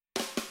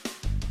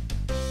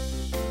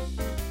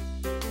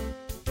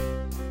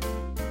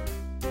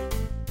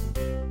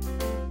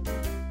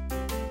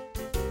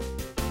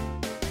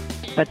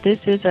but this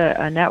is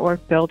a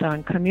network built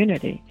on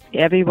community.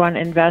 Everyone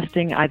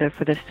investing either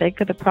for the sake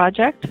of the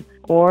project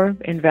or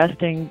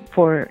investing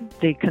for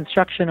the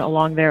construction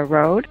along their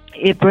road.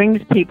 It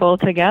brings people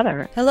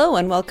together. Hello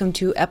and welcome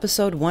to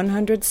episode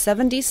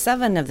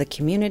 177 of the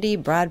Community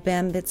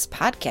Broadband Bits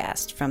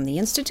podcast from the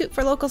Institute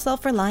for Local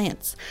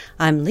Self-Reliance.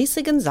 I'm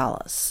Lisa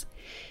Gonzalez.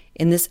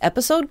 In this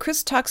episode,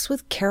 Chris talks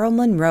with Carol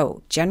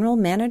Monroe, General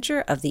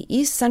Manager of the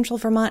East Central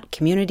Vermont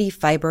Community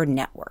Fiber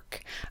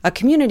Network, a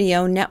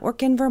community-owned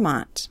network in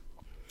Vermont.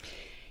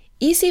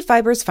 EC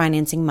Fiber's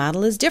financing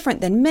model is different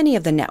than many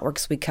of the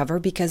networks we cover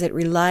because it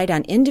relied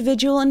on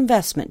individual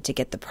investment to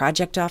get the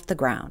project off the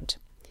ground.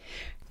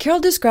 Carol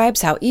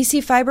describes how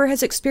EC Fiber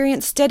has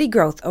experienced steady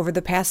growth over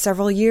the past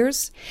several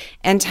years,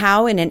 and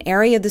how in an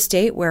area of the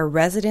state where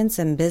residents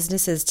and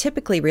businesses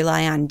typically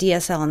rely on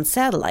DSL and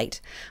satellite,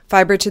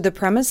 fiber to the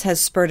premise has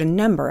spurred a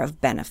number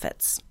of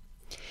benefits.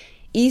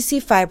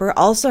 EC Fiber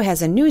also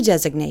has a new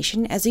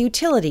designation as a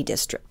utility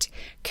district.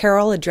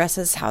 Carol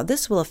addresses how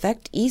this will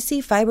affect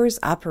EC Fiber's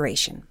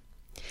operation.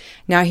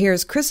 Now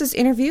here's Chris's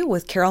interview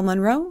with Carol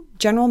Monroe,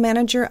 General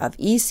Manager of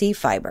EC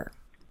Fiber.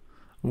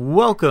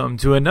 Welcome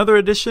to another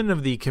edition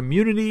of the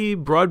Community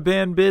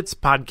Broadband Bits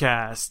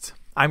podcast.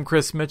 I'm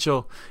Chris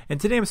Mitchell, and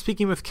today I'm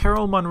speaking with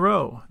Carol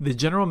Monroe, the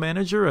General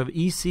Manager of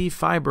EC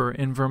Fiber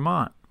in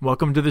Vermont.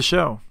 Welcome to the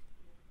show.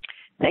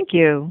 Thank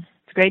you.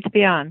 It's great to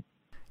be on.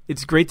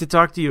 It's great to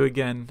talk to you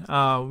again.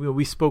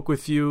 We spoke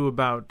with you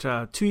about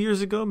 2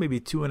 years ago, maybe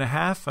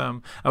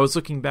 2.5. I was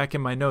looking back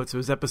in my notes. It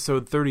was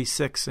episode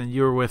 36, and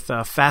you were with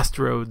Fast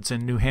Roads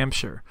in New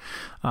Hampshire.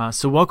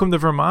 So welcome to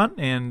Vermont,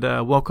 and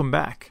welcome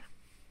back.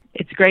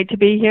 It's great to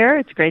be here.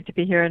 It's great to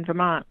be here in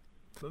Vermont.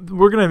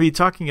 We're going to be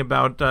talking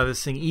about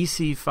this thing,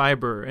 EC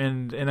Fiber,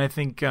 and I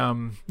think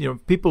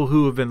people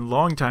who have been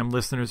longtime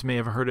listeners may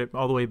have heard it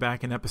all the way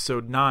back in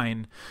episode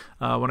 9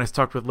 when I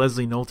talked with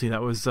Leslie Nolte.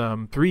 That was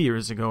 3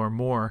 years ago or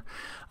more.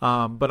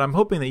 But I'm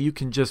hoping that you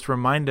can just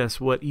remind us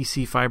what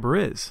EC Fiber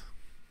is.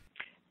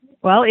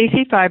 Well,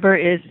 EC Fiber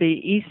is the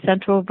East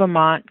Central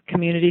Vermont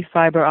Community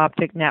Fiber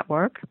Optic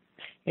Network.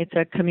 It's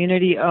a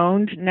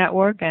community-owned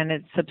network, and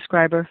it's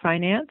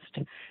subscriber-financed.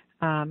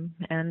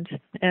 And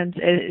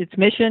its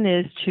mission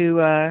is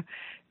to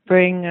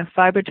bring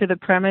fiber to the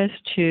premise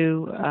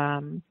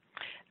to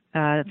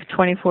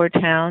 24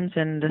 towns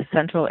in the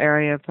central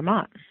area of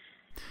Vermont.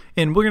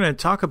 And we're going to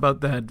talk about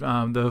that,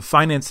 the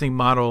financing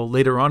model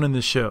later on in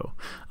the show.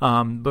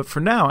 But for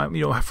now,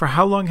 for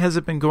how long has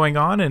it been going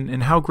on,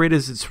 and how great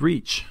is its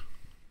reach?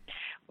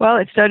 Well,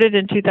 it started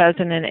in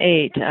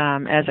 2008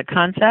 as a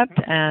concept,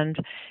 and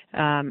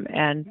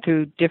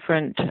through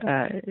different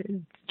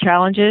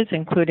challenges,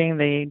 including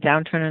the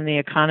downturn in the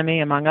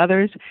economy, among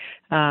others,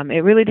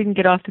 it really didn't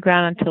get off the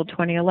ground until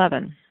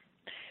 2011.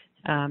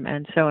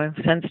 And so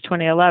since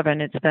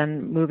 2011, it's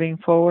been moving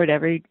forward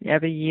every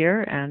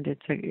year, and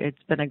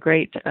it's been a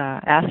great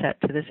asset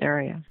to this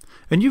area.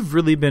 And you've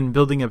really been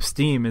building up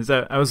steam.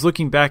 I was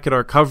looking back at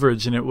our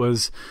coverage, and it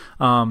was,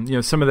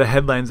 some of the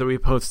headlines that we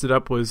posted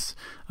up was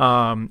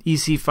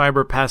EC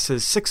Fiber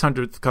passes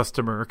 600th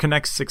customer, or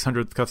connects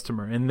 600th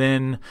customer, and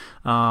then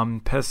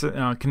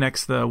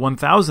connects the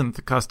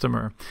 1,000th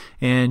customer.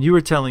 And you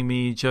were telling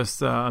me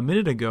just a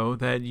minute ago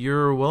that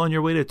you're well on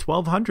your way to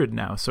 1,200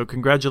 now. So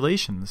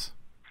congratulations.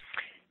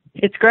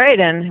 It's great,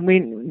 and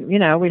we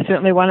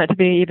certainly want it to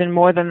be even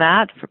more than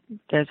that.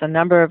 There's a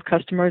number of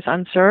customers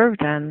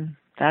unserved, and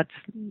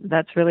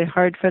that's really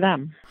hard for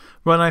them.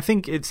 Well, and I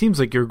think it seems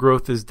like your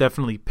growth is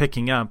definitely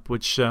picking up,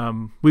 which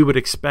we would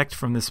expect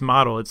from this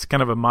model. It's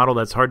kind of a model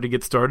that's hard to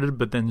get started,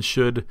 but then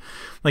should,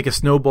 like a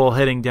snowball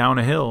heading down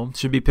a hill,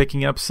 should be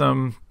picking up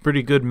some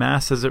pretty good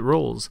mass as it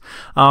rolls.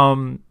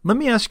 Let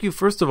me ask you,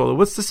 first of all,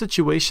 what's the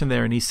situation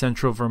there in East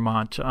Central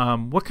Vermont?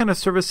 What kind of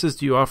services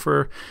do you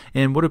offer,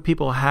 and what do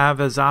people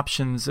have as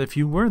options if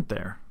you weren't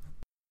there?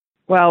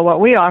 Well, what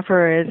we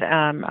offer is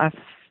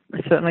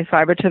certainly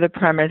fiber to the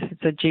premise.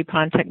 It's a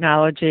GPON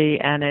technology,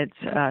 and it's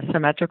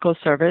symmetrical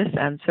service,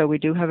 and so we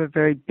do have a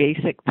very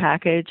basic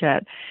package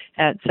at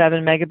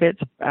 7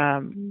 megabits,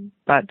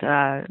 but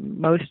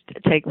most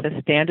take the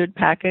standard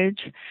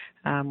package,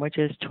 which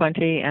is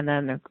 20, and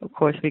then of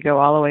course we go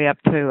all the way up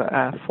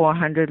to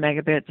 400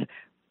 megabits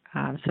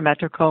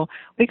symmetrical.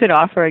 We could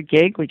offer a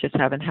gig, we just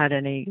haven't had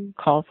any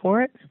call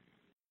for it.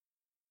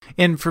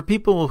 And for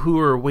people who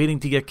are waiting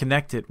to get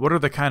connected, what are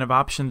the kind of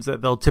options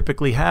that they'll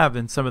typically have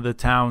in some of the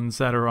towns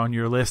that are on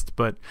your list,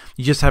 but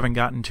you just haven't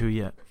gotten to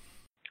yet?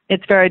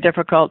 It's very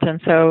difficult, and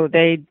so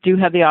they do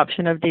have the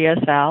option of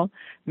DSL.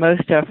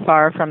 Most are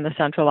far from the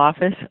central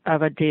office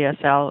of a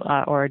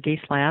DSL or a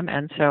DSLAM,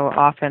 and so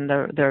often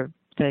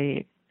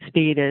the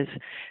speed is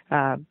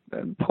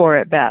poor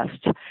at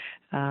best.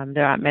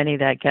 There aren't many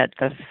that get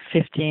the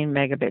 15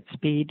 megabit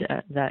speed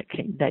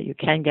that you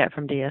can get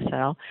from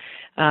DSL.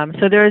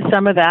 So there is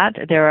some of that.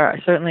 There are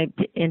certainly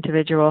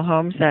individual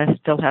homes that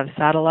still have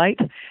satellite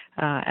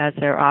as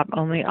their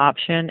only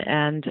option,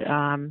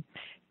 and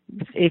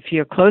if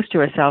you're close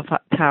to a cell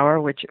tower,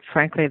 which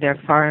frankly they're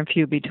far and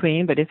few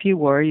between, but if you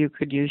were, you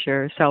could use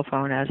your cell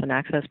phone as an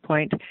access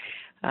point.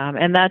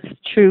 And that's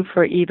true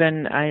for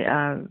even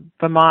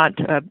Vermont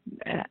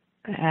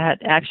had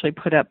actually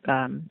put up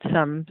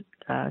some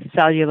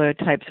cellular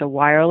types of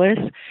wireless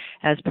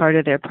as part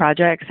of their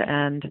projects.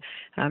 And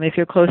if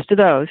you're close to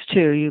those,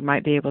 too, you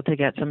might be able to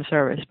get some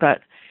service.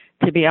 But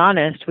to be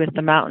honest, with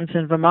the mountains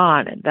in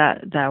Vermont,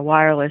 that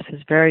wireless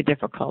is very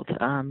difficult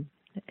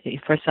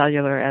for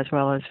cellular as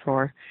well as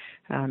for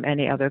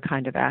any other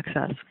kind of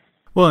access.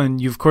 Well,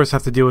 and you, of course,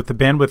 have to deal with the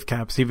bandwidth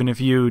caps, even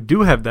if you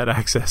do have that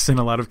access in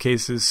a lot of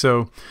cases.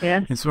 So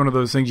yes. It's one of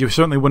those things. You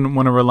certainly wouldn't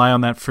want to rely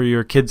on that for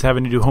your kids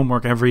having to do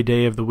homework every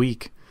day of the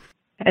week.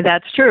 And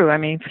that's true. I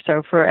mean,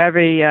 so for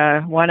every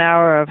 1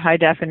 hour of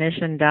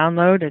high-definition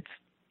download,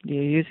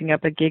 you're using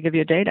up a gig of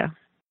your data.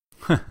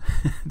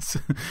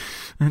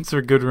 It's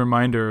a good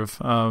reminder of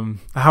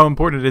how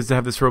important it is to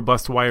have this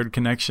robust wired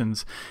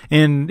connections.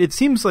 And it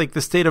seems like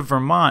the state of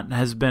Vermont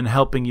has been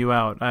helping you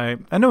out. I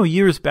know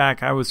years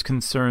back I was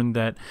concerned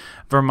that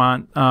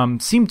Vermont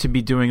seemed to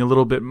be doing a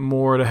little bit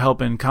more to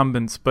help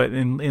incumbents, but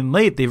in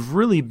late they've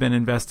really been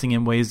investing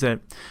in ways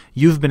that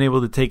you've been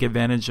able to take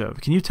advantage of.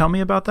 Can you tell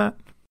me about that?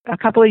 A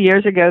couple of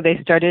years ago, they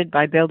started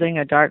by building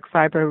a dark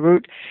fiber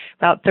route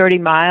about 30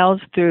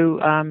 miles through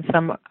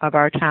some of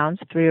our towns,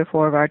 3 or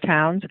 4 of our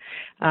towns.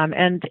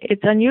 And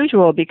it's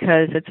unusual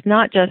because it's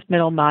not just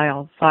middle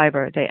mile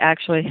fiber. They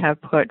actually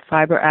have put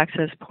fiber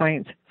access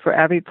points for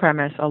every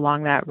premise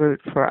along that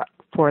route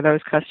for those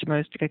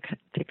customers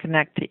to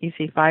connect to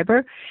EC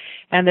Fiber.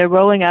 And they're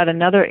rolling out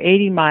another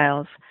 80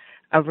 miles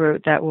of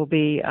route that will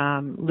be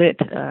lit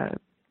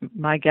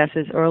my guess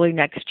is early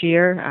next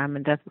year.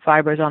 And the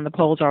fiber's on the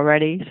poles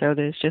already, so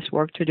there's just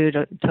work to do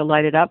to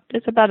light it up.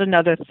 It's about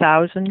another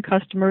 1,000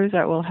 customers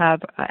that will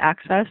have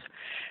access,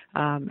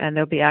 and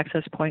there'll be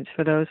access points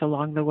for those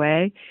along the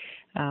way.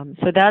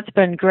 So that's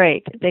been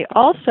great. They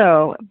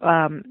also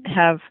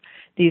have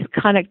these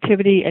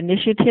connectivity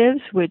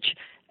initiatives, which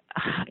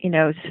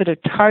sort of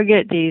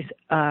target these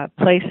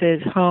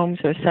places, homes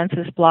or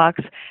census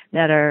blocks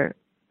that are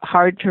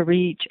hard to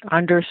reach,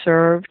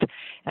 underserved,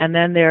 and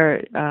then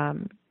they're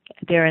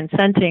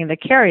incenting the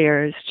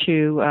carriers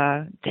to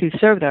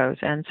serve those.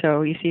 And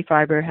so EC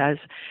Fiber has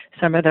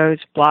some of those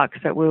blocks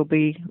that we'll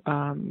be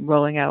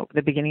rolling out at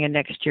the beginning of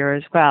next year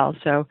as well.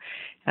 So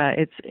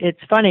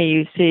it's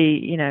funny,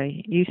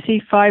 you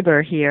see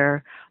fiber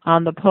here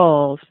on the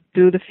poles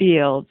through the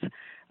fields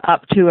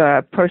up to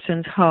a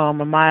person's home,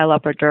 a mile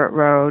up a dirt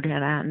road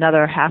and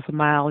another half a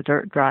mile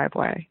dirt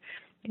driveway.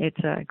 It's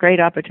a great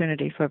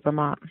opportunity for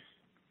Vermont.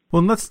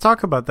 Well, let's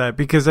talk about that,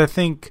 because I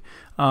think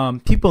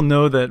people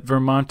know that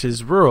Vermont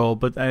is rural,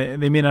 but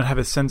they may not have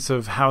a sense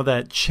of how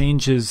that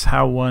changes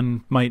how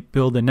one might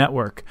build a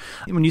network.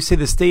 When you say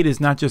the state is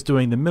not just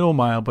doing the middle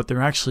mile, but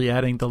they're actually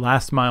adding the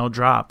last mile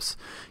drops,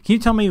 can you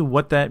tell me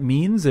what that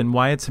means and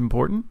why it's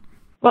important?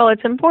 Well,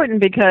 it's important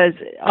because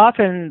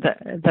often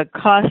the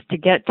cost to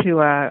get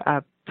to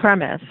a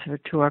premise or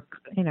to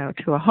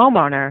a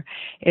homeowner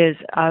is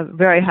a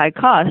very high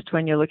cost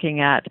when you're looking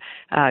at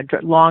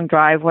long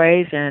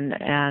driveways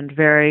and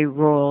very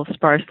rural,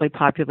 sparsely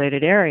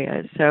populated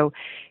areas. So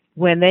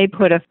when they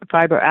put a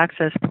fiber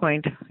access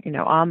point,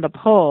 on the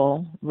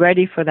pole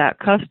ready for that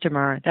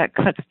customer, that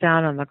cuts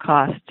down on the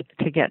cost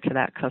to get to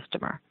that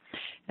customer.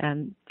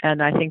 And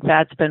I think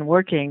that's been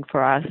working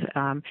for us.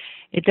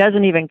 It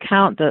doesn't even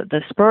count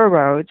the spur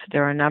roads.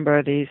 There are a number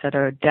of these that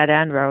are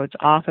dead-end roads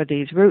off of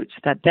these routes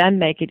that then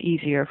make it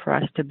easier for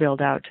us to build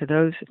out to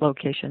those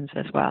locations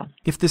as well.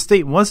 If the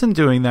state wasn't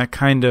doing that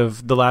kind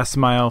of the last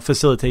mile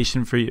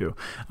facilitation for you,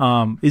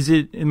 am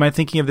I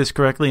thinking of this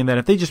correctly, in that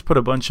if they just put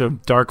a bunch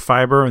of dark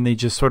fiber and they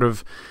just sort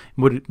of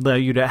would allow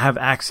you to have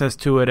access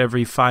to it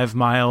every 5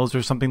 miles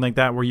or something like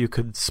that where you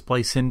could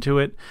splice into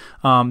it,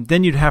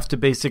 then you'd have to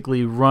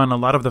basically run a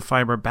lot of the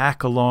fiber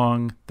back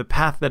along the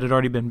path that had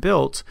already been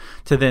built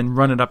to then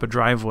run it up a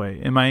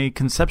driveway. Am I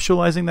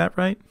conceptualizing that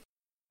right?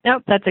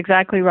 Nope, that's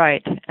exactly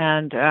right.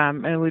 And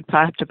we'd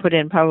have to put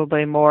in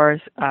probably more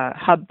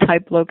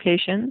hub-type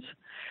locations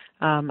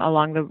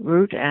along the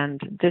route,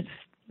 and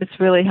this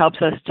really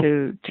helps us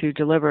to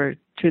deliver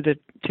to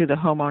the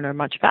homeowner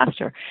much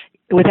faster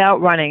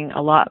without running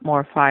a lot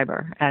more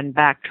fiber and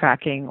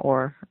backtracking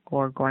or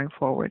going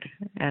forward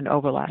and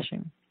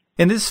overlashing.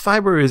 And this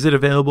fiber, is it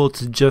available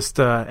to just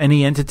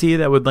any entity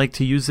that would like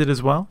to use it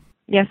as well?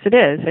 Yes, it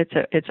is.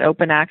 It's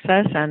open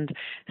access, and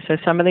so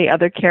some of the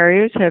other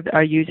carriers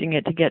are using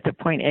it to get to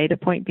point A to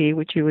point B,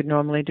 which you would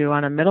normally do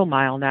on a middle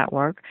mile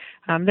network.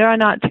 There are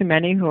not too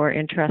many who are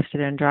interested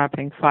in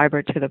dropping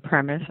fiber to the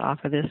premise off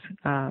of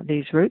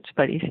these routes,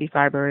 but EC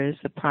Fiber is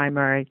the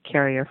primary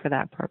carrier for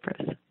that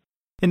purpose.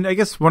 And I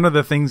guess one of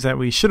the things that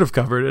we should have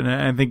covered, and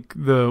I think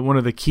one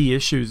of the key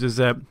issues, is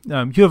that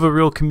you have a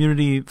real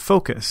community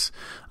focus,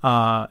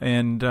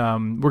 and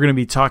we're going to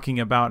be talking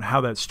about how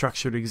that's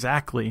structured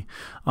exactly.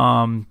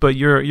 But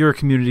you're a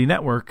community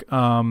network,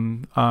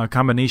 a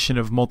combination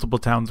of multiple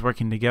towns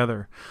working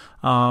together.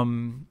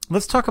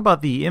 Let's talk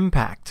about the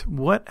impact.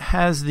 What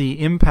has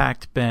the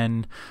impact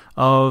been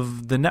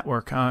of the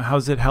network?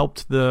 How's it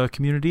helped the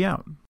community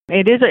out?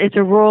 It's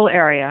a rural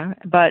area,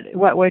 but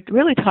what we're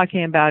really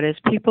talking about is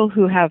people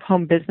who have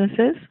home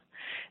businesses,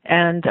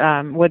 and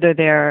whether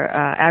they're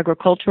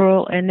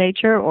agricultural in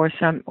nature or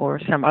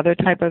some other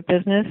type of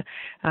business.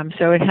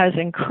 So it has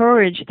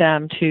encouraged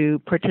them to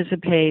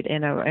participate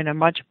in a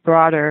much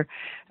broader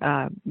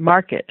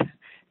market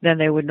than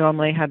they would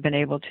normally have been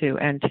able to,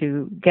 and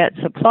to get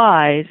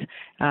supplies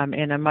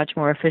in a much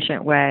more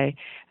efficient way.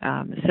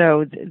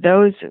 So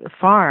those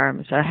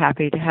farms are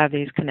happy to have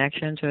these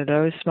connections, or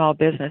those small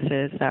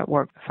businesses that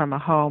work from a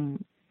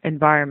home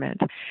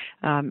environment.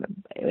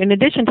 In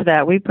addition to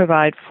that, we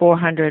provide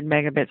 400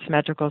 megabit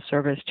symmetrical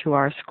service to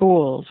our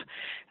schools,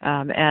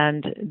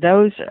 and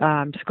those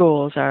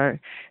schools are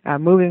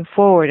moving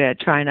forward at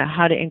trying to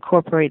how to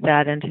incorporate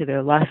that into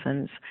their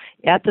lessons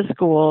at the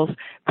schools.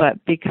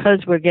 But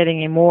because we're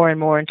getting more and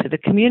more into the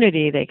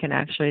community, they can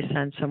actually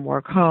send some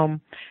work home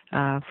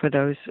for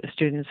those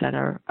students that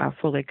are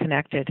fully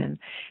connected, and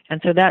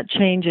so that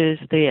changes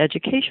the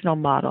educational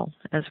model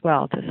as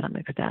well to some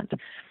extent.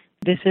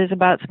 This is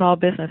about small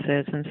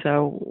businesses, and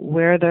so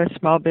we're the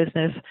small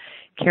business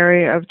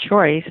carrier of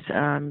choice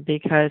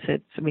because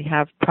we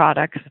have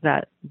products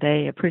that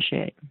they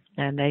appreciate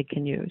and they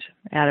can use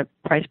at a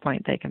price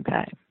point they can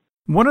pay.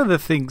 One of the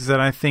things that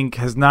I think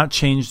has not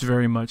changed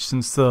very much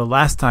since the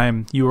last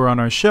time you were on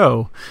our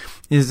show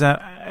is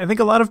that I think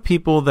a lot of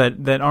people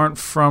that aren't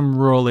from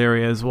rural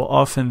areas will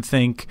often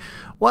think,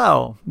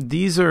 well,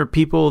 these are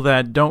people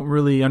that don't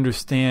really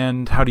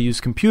understand how to use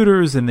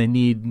computers and they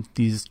need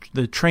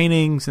the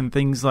trainings and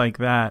things like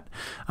that.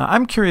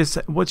 I'm curious,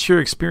 what's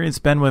your experience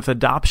been with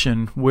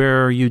adoption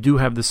where you do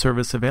have the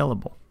service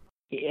available?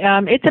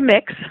 It's a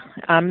mix.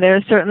 There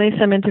are certainly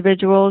some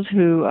individuals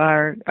who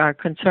are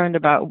concerned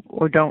about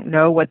or don't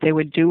know what they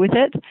would do with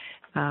it.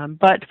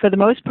 But for the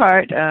most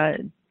part,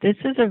 this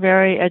is a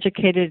very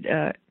educated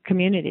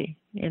community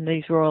in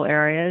these rural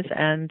areas,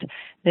 and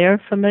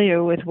they're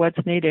familiar with what's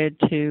needed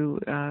to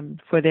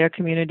for their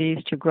communities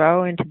to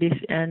grow and to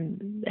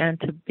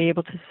be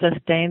able to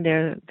sustain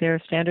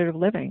their standard of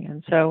living.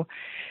 And so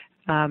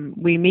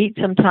we meet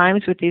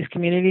sometimes with these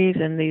communities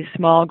in these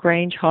small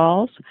Grange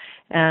halls,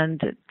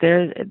 and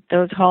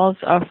those halls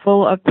are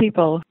full of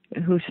people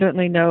who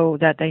certainly know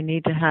that they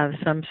need to have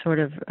some sort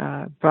of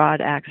broad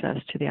access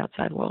to the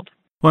outside world.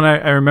 Well,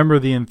 I remember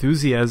the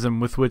enthusiasm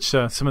with which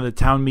some of the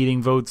town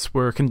meeting votes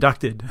were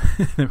conducted.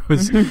 There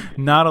was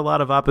not a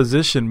lot of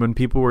opposition when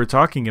people were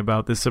talking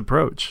about this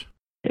approach.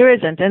 There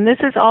isn't, and this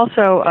is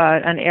also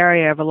an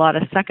area of a lot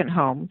of second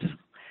homes.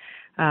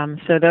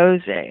 So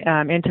those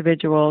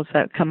individuals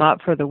that come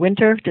up for the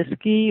winter to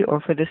ski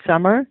or for the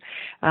summer,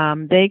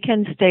 they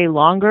can stay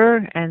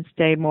longer and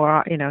stay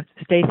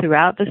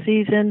throughout the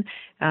season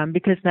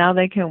because now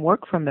they can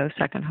work from those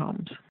second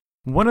homes.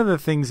 One of the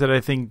things that I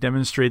think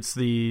demonstrates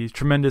the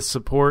tremendous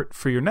support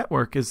for your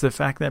network is the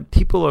fact that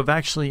people have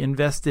actually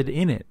invested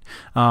in it.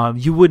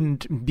 You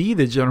wouldn't be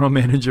the general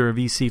manager of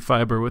EC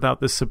Fiber without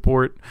the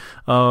support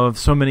of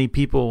so many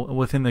people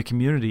within the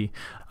community.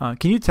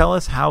 Can you tell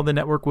us how the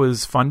network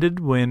was funded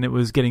when it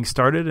was getting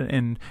started?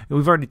 And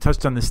we've already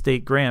touched on the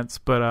state grants,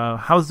 but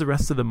how's the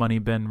rest of the money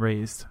been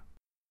raised?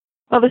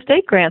 Well, the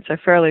state grants are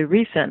fairly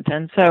recent,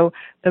 and so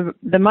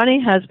the money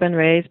has been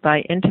raised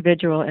by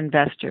individual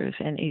investors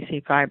in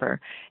EC Fiber,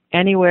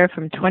 anywhere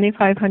from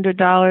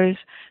 $2,500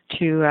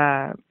 to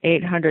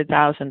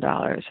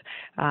 $800,000.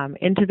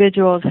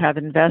 Individuals have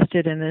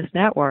invested in this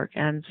network,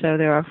 and so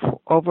there are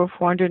over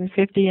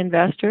 450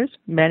 investors,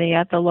 many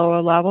at the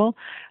lower level.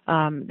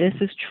 This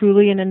is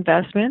truly an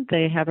investment.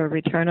 They have a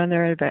return on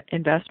their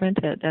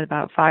investment at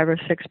about 5 or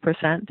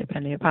 6%,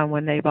 depending upon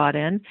when they bought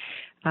in.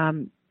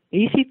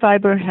 EC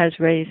Fiber has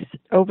raised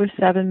over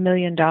 $7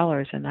 million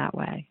in that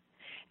way,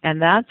 and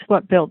that's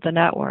what built the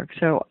network.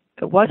 So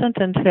it wasn't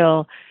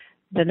until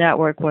the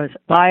network was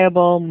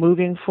viable,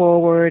 moving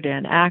forward,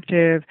 and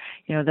active,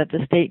 that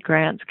the state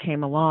grants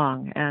came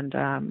along, and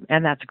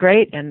that's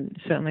great, and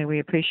certainly we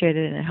appreciate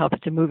it, and it helps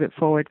to move it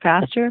forward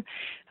faster.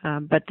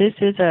 But this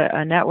is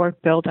a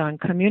network built on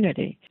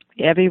community.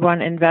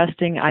 Everyone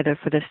investing either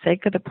for the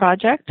sake of the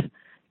project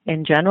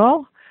in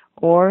general,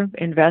 or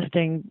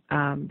investing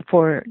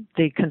for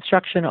the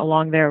construction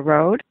along their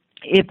road.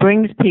 It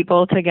brings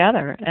people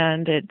together,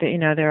 and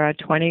there are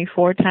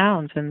 24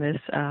 towns in this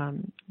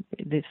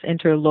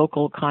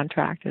interlocal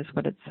contract is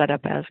what it's set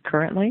up as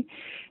currently,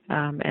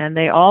 and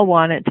they all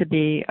want it to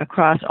be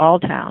across all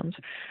towns.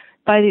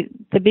 By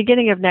the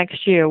beginning of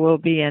next year, we'll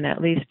be in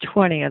at least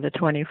 20 of the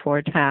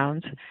 24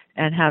 towns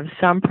and have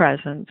some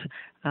presence.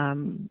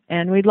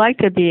 And we'd like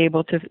to be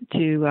able to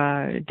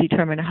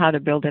determine how to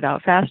build it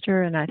out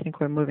faster, and I think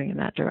we're moving in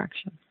that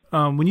direction.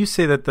 When you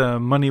say that the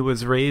money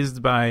was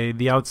raised by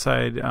the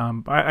outside,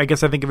 I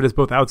guess I think of it as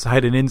both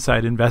outside and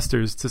inside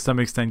investors to some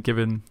extent,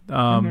 given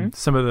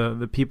some of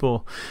the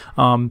people.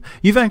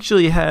 You've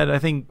actually had, I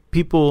think,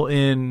 people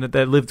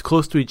that lived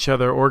close to each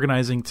other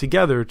organizing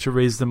together to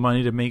raise the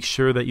money to make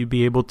sure that you'd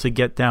be able to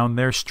get down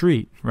their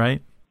street,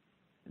 right?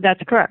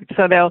 That's correct.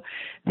 So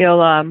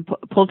they'll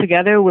pull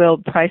together. We'll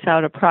price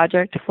out a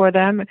project for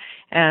them,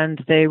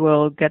 and they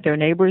will get their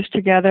neighbors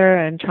together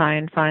and try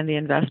and find the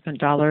investment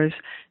dollars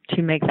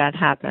to make that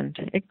happen.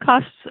 It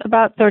costs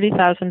about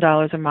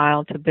 $30,000 a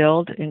mile to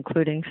build,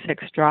 including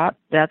 6 drop.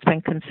 That's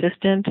been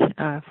consistent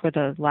for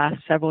the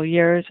last several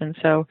years, and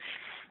so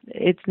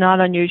it's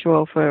not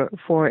unusual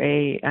for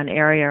an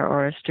area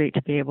or a street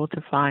to be able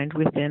to find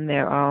within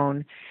their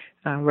own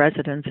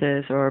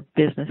residences or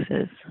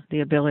businesses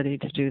the ability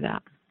to do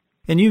that.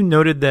 And you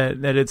noted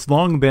that it's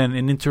long been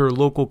an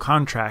interlocal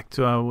contract,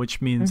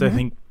 which means I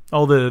think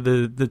all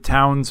the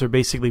towns are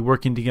basically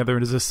working together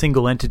as a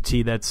single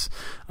entity that's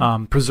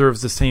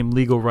preserves the same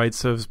legal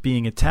rights of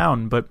being a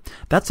town. But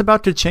that's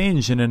about to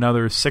change in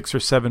another 6 or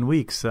 7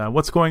 weeks.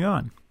 What's going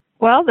on?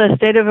 Well, the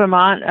state of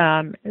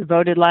Vermont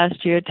voted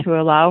last year to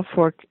allow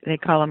for, they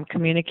call them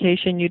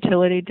communication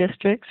utility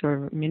districts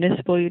or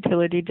municipal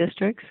utility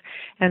districts.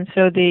 And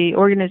so the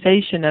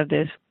organization of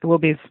this will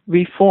be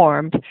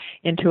reformed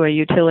into a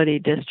utility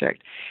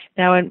district.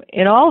 Now,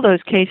 in all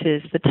those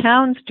cases, the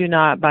towns do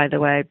not, by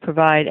the way,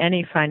 provide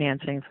any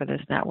financing for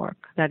this network.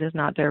 That is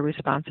not their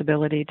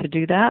responsibility to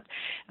do that,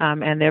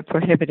 and they're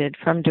prohibited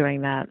from doing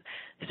that.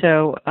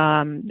 So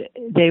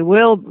they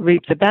will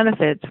reap the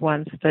benefits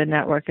once the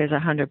network is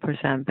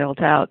 100%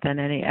 built out. Then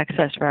any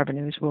excess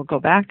revenues will go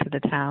back to the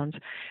towns.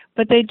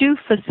 But they do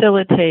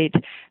facilitate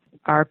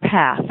our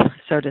path,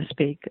 so to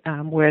speak,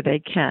 where they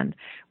can,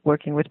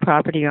 working with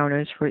property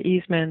owners for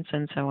easements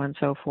and so on and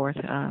so forth,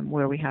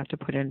 where we have to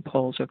put in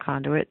poles or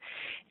conduit.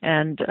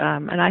 And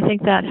I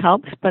think that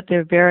helps, but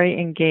they're very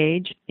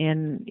engaged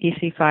in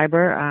EC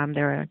Fiber.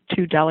 There are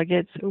 2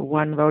 delegates,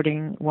 1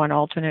 voting, 1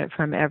 alternate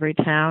from every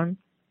town.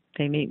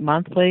 They meet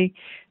monthly.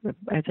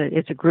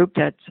 It's a group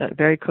that's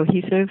very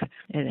cohesive,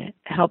 and it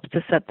helps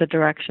to set the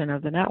direction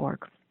of the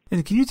network.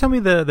 And can you tell me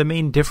the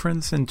main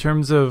difference in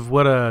terms of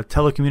what a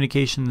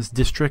telecommunications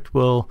district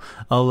will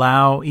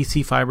allow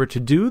EC Fiber to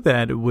do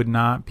that it would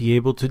not be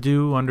able to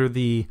do under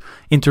the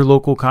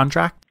interlocal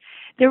contract?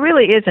 There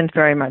really isn't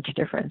very much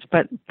difference,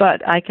 but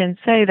I can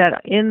say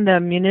that in the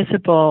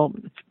municipal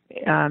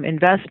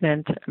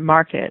investment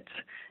markets,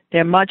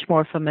 they're much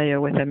more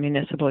familiar with a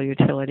municipal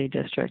utility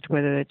district,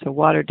 whether it's a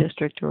water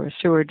district or a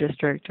sewer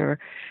district or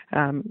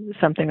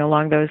something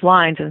along those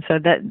lines. And so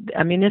that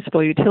a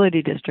municipal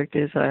utility district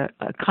is a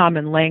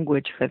common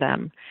language for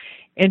them.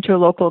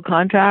 Interlocal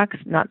contracts,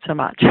 not so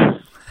much.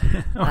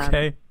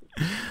 Okay.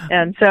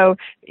 And so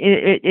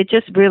it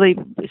just really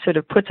sort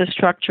of puts a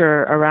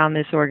structure around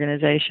this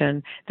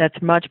organization that's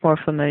much more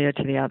familiar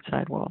to the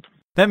outside world.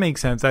 That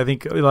makes sense. I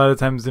think a lot of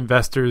times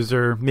investors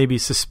are maybe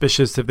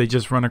suspicious if they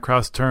just run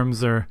across terms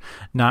they're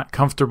not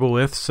comfortable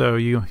with, so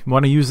you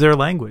want to use their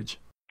language.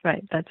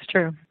 Right, that's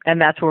true.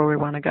 And that's where we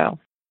want to go.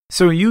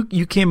 So you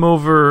came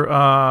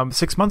over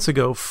 6 months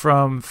ago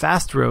from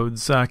Fast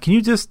Roads. Can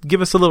you just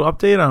give us a little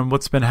update on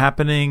what's been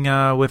happening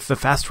with the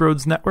Fast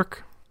Roads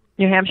network?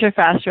 New Hampshire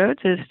Fast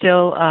Roads is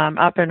still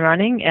up and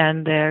running,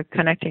 and they're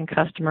connecting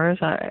customers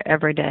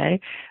every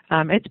day.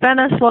 It's been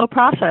a slow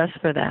process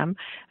for them.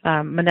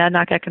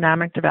 Monadnock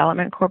Economic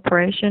Development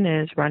Corporation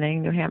is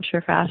running New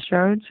Hampshire Fast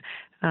Roads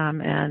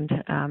and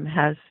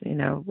has,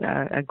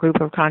 a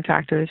group of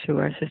contractors who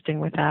are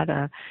assisting with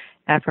that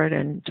effort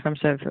in terms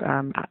of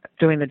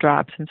doing the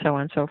drops and so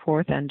on and so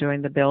forth, and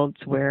doing the builds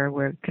where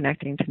we're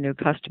connecting to new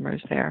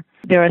customers there.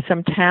 There are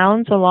some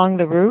towns along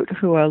the route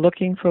who are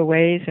looking for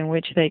ways in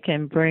which they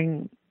can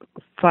bring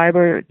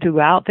fiber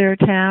throughout their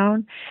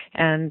town,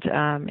 and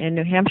in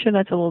New Hampshire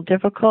that's a little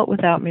difficult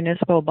without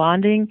municipal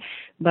bonding,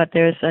 but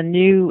there's a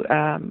new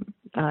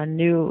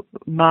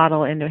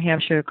model in New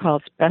Hampshire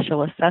called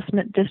special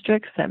assessment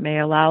districts that may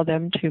allow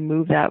them to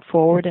move that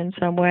forward in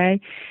some way.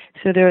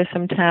 So there are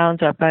some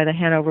towns up by the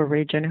Hanover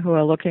region who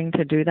are looking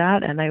to do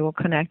that, and they will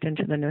connect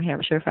into the New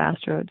Hampshire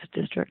Fast Roads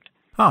district.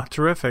 Oh,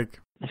 terrific.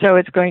 So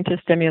it's going to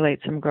stimulate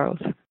some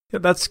growth. Yeah,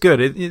 that's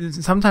good.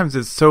 Sometimes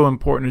it's so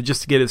important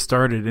just to get it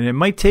started, and it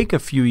might take a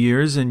few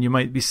years, and you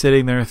might be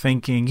sitting there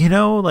thinking,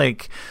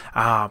 we're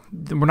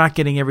not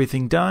getting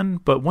everything done.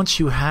 But once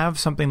you have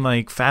something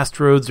like Fast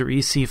Roads or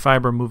EC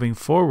Fiber moving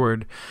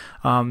forward,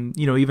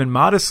 even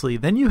modestly,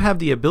 then you have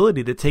the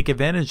ability to take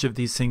advantage of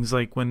these things,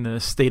 like when the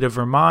state of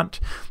Vermont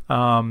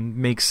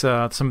makes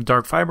some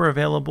dark fiber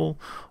available,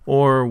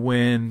 or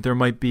when there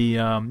might be,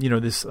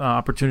 this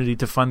opportunity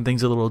to fund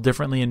things a little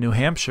differently in New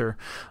Hampshire.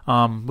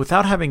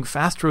 Without having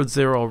Fast Roads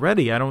there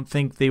already, I don't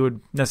think they would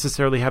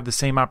necessarily have the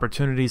same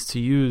opportunities to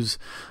use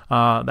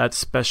that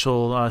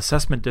special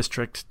assessment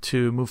district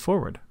to move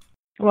forward.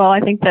 Well,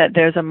 I think that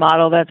there's a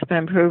model that's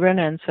been proven,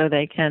 and so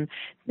they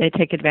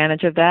take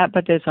advantage of that.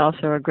 But there's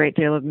also a great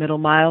deal of middle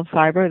mile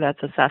fiber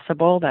that's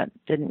accessible that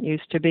didn't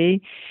used to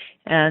be,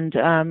 and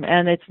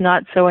it's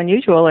not so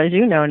unusual, as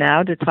you know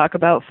now, to talk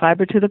about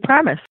fiber to the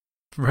premise.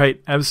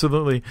 Right,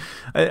 absolutely.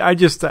 I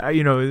just,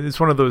 it's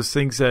one of those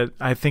things that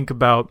I think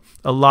about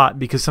a lot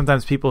because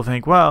sometimes people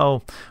think,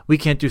 well, we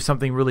can't do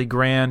something really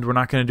grand. We're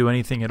not going to do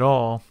anything at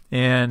all.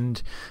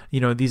 And,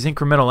 these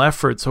incremental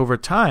efforts over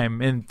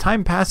time, and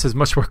time passes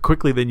much more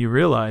quickly than you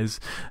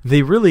realize,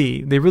 they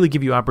really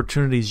give you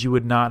opportunities you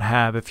would not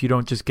have if you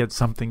don't just get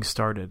something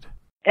started.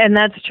 And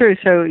that's true.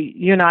 So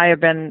you and I have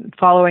been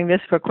following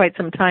this for quite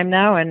some time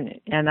now,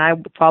 and I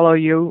follow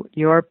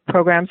your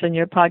programs and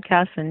your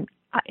podcasts, and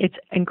it's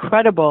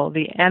incredible,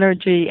 the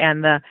energy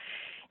and the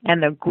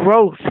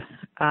growth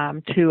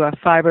to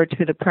fiber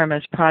to the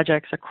premise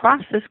projects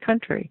across this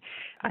country.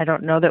 I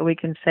don't know that we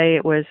can say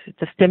it was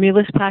the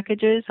stimulus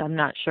packages. I'm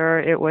not sure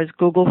it was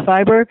Google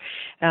Fiber,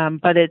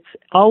 but it's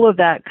all of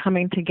that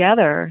coming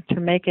together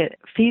to make it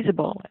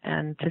feasible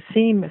and to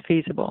seem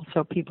feasible,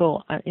 so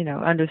people,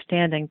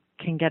 understanding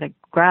can get a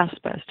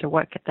grasp as to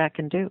what that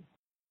can do.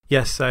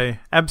 Yes, I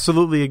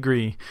absolutely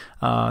agree.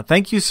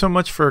 Thank you so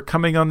much for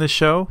coming on this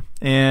show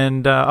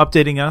and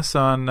updating us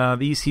on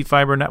the EC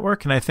Fiber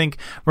Network. And I think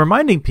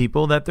reminding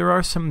people that there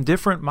are some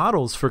different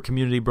models for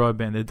community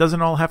broadband. It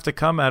doesn't all have to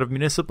come out of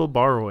municipal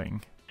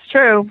borrowing. It's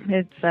true.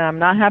 It's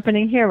not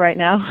happening here right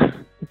now.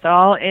 It's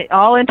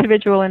all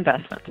individual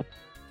investment.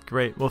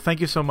 Great. Well,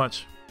 thank you so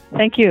much.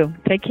 Thank you.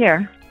 Take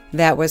care.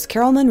 That was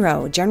Carol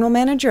Monroe, General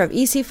Manager of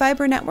EC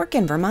Fiber Network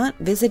in Vermont,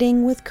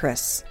 visiting with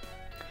Chris.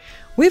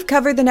 We've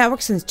covered the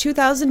network since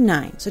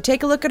 2009, so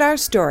take a look at our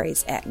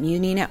stories at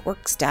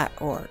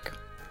muninetworks.org.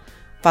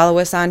 Follow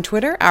us on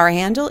Twitter. Our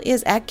handle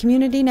is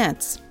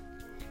 @CommunityNets.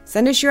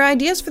 Send us your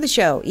ideas for the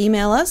show.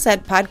 Email us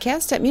at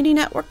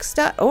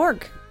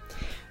podcast@muninetworks.org.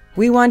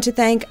 We want to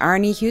thank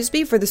Arnie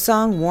Huseby for the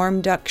song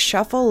Warm Duck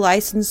Shuffle,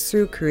 licensed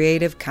through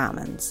Creative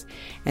Commons.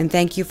 And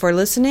thank you for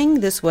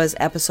listening. This was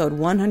episode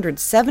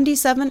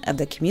 177 of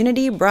the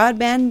Community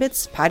Broadband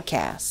Bits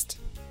podcast.